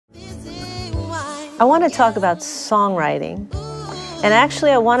I want to talk about songwriting. And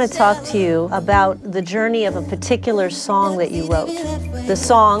actually, I want to talk to you about the journey of a particular song that you wrote. The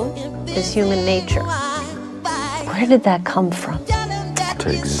song is Human Nature. Where did that come from? I'll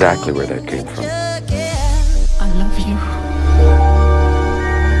tell you exactly where that came from. I love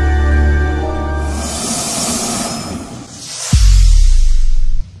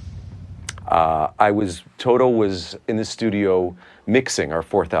you. Toto was in the studio mixing our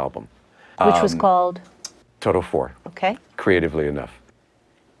 4th album. Which was called? Toto 4. Okay. Creatively enough.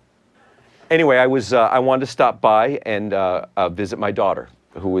 Anyway, I wanted to stop by and visit my daughter,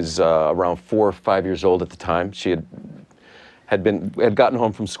 who was around 4 or 5 years old at the time. She had gotten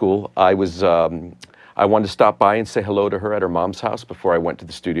home from school. I wanted to stop by and say hello to her at her mom's house before I went to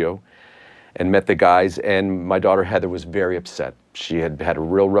the studio and met the guys, and my daughter Heather was very upset. She had had a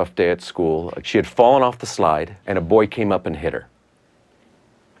real rough day at school. She had fallen off the slide, and a boy came up and hit her.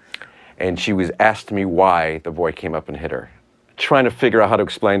 And she was asked me why the boy came up and hit her. Trying to figure out how to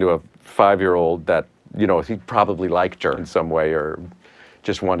explain to a 5-year-old that, you know, he probably liked her in some way or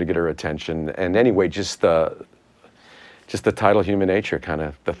just wanted to get her attention. And anyway, just the title Human Nature, kind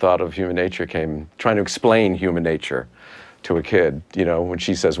of the thought of human nature came, trying to explain human nature to a kid, you know, when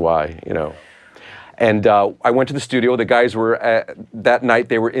she says why, you know. And I went to the studio. The guys were, that night,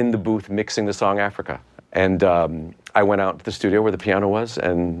 they were in the booth mixing the song Africa. And I went out to the studio where the piano was,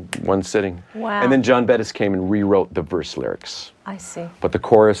 and one sitting. Wow. And then John Bettis came and rewrote the verse lyrics. I see. But the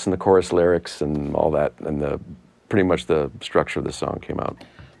chorus and the chorus lyrics and all that, and pretty much the structure of the song came out.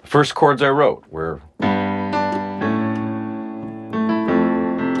 The first chords I wrote were...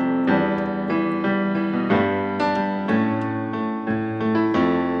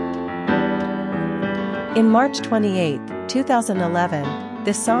 In March 28, 2011,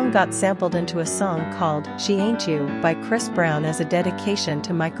 this song got sampled into a song called She Ain't You by Chris Brown as a dedication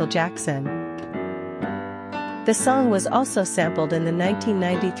to Michael Jackson. The song was also sampled in the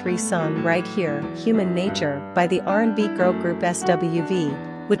 1993 song Right Here, Human Nature by the R&B girl group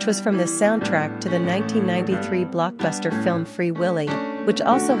SWV, which was from the soundtrack to the 1993 blockbuster film Free Willy, which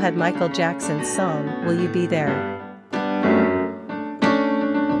also had Michael Jackson's song Will You Be There?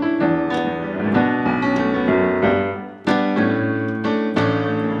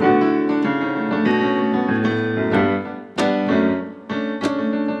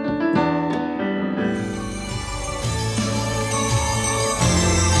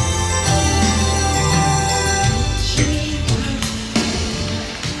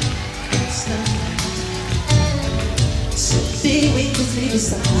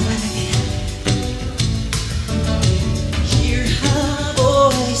 Hear her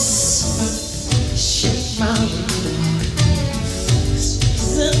voice, shake my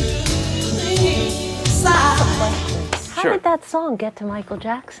How did that song get to Michael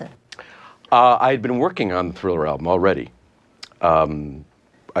Jackson? I had been working on the Thriller album already. I'm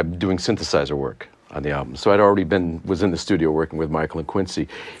doing synthesizer work on the album, so I'd already was in the studio working with Michael and Quincy.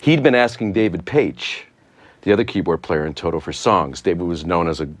 He'd been asking David Page, the other keyboard player in Toto, for songs. David was known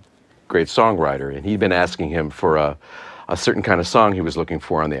as a great songwriter, and he'd been asking him for a certain kind of song he was looking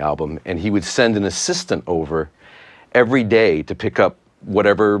for on the album, and he would send an assistant over every day to pick up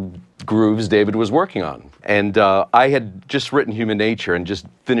whatever grooves David was working on. And I had just written Human Nature and just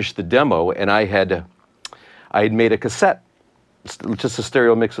finished the demo, and I had made a cassette, just a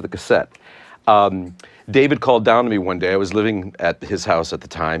stereo mix with a cassette. David called down to me one day. I was living at his house at the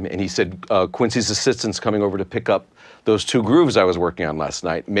time, and he said, Quincy's assistant's coming over to pick up those 2 grooves I was working on last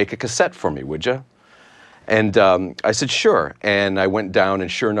night. Make a cassette for me, would you? And I said, sure. And I went down,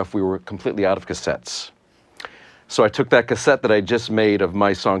 and sure enough, we were completely out of cassettes. So I took that cassette that I just made of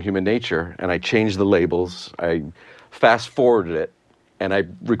my song Human Nature, and I changed the labels. I fast-forwarded it, and I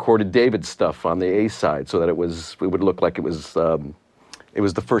recorded David's stuff on the A side so that it would look like it was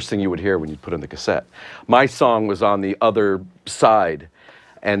the first thing you would hear when you put in the cassette. My song was on the other side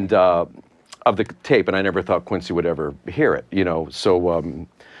and of the tape, and I never thought Quincy would ever hear it, you know. So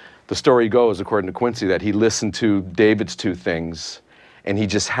the story goes, according to Quincy, that he listened to David's 2 things, and he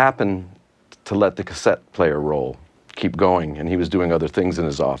just happened to let the cassette player roll, keep going, and he was doing other things in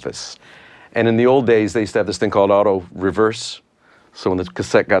his office. And in the old days, they used to have this thing called auto reverse. So when the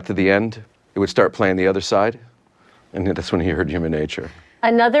cassette got to the end, it would start playing the other side, and that's when he heard Human Nature.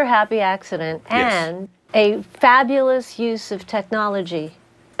 Another happy accident, and a fabulous use of technology.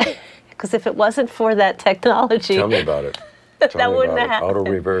 Because if it wasn't for that technology... Tell me about it. That wouldn't have happened.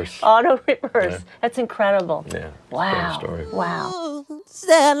 Auto reverse. Auto reverse. Yeah. That's incredible. Yeah. Wow. Story. Wow.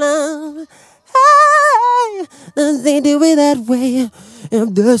 Does they do it that way?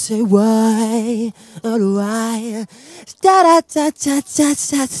 And they say why? Oh, why? Da da da da da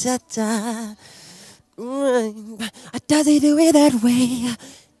da da da. Does he do it that way?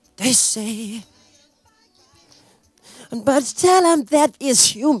 They say. But tell him that is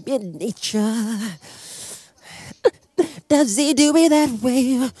human nature. Does he do it that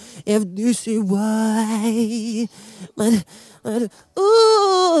way? If this is why. But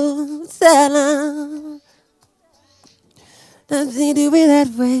ooh, tell him. Does he do it that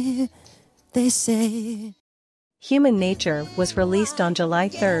way? They say. Human Nature was released on July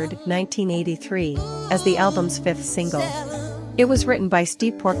 3, 1983, as the album's fifth single. It was written by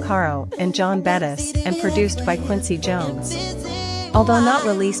Steve Porcaro and John Bettis and produced by Quincy Jones. Although not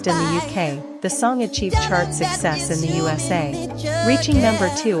released in the UK, the song achieved chart success in the USA, reaching number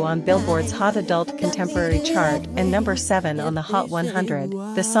 2 on Billboard's Hot Adult Contemporary chart and number 7 on the Hot 100.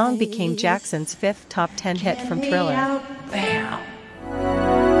 The song became Jackson's fifth top 10 hit from Thriller.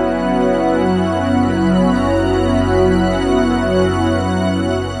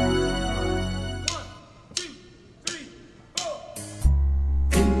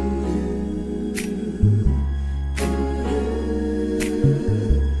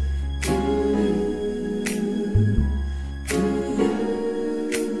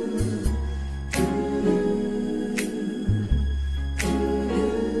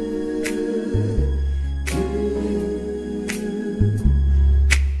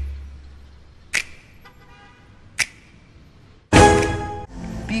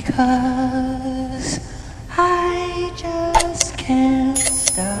 Because I just can't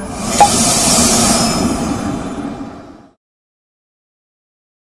stop.